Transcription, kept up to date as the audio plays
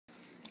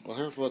Well,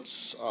 here's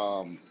what's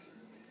the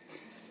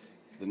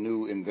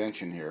new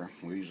invention here.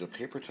 We use a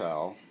paper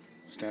towel,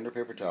 standard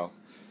paper towel,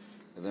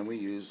 and then we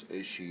use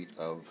a sheet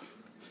of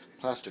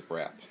plastic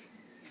wrap.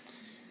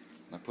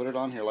 And I put it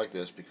on here like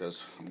this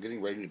because I'm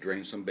getting ready to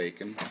drain some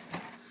bacon.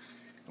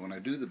 And when I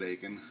do the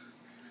bacon,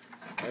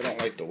 I don't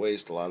like to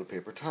waste a lot of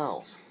paper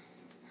towels.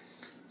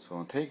 So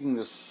I'm taking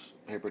this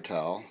paper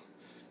towel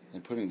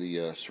and putting the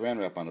saran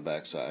wrap on the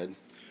back side.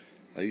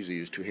 I usually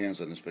use two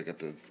hands on this, but I got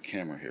the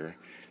camera here.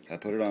 I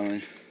put it on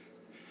a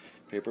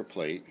paper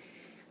plate,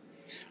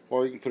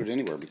 or you can put it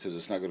anywhere because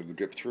it's not going to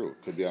drip through.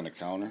 It could be on the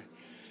counter.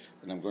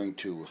 And I'm going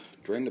to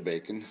drain the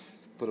bacon,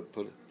 put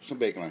some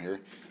bacon on here,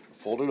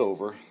 fold it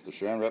over. The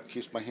saran wrap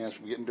keeps my hands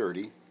from getting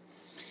dirty.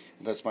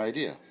 And that's my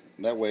idea.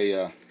 And that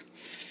way,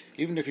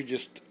 even if you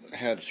just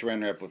had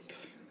saran wrap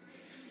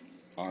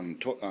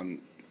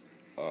on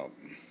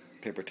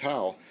paper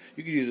towel,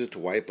 you could use it to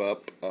wipe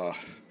up a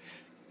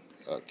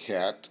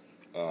cat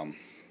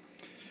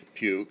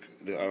puke.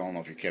 I don't know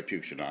if your cat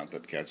pukes or not,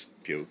 but cats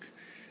puke.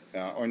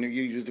 Or you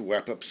use it to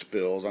wipe up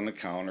spills on the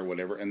counter,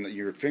 whatever, and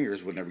your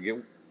fingers would never get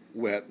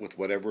wet with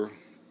whatever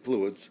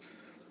fluids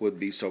would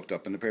be soaked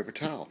up in the paper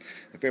towel.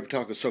 The paper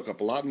towel could soak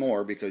up a lot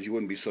more because you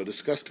wouldn't be so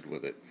disgusted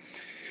with it.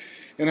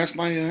 And that's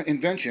my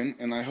invention,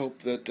 and I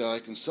hope that I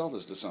can sell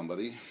this to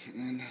somebody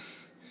and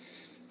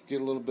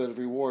get a little bit of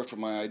reward for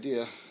my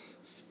idea,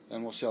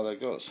 and we'll see how that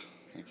goes.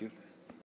 Thank you.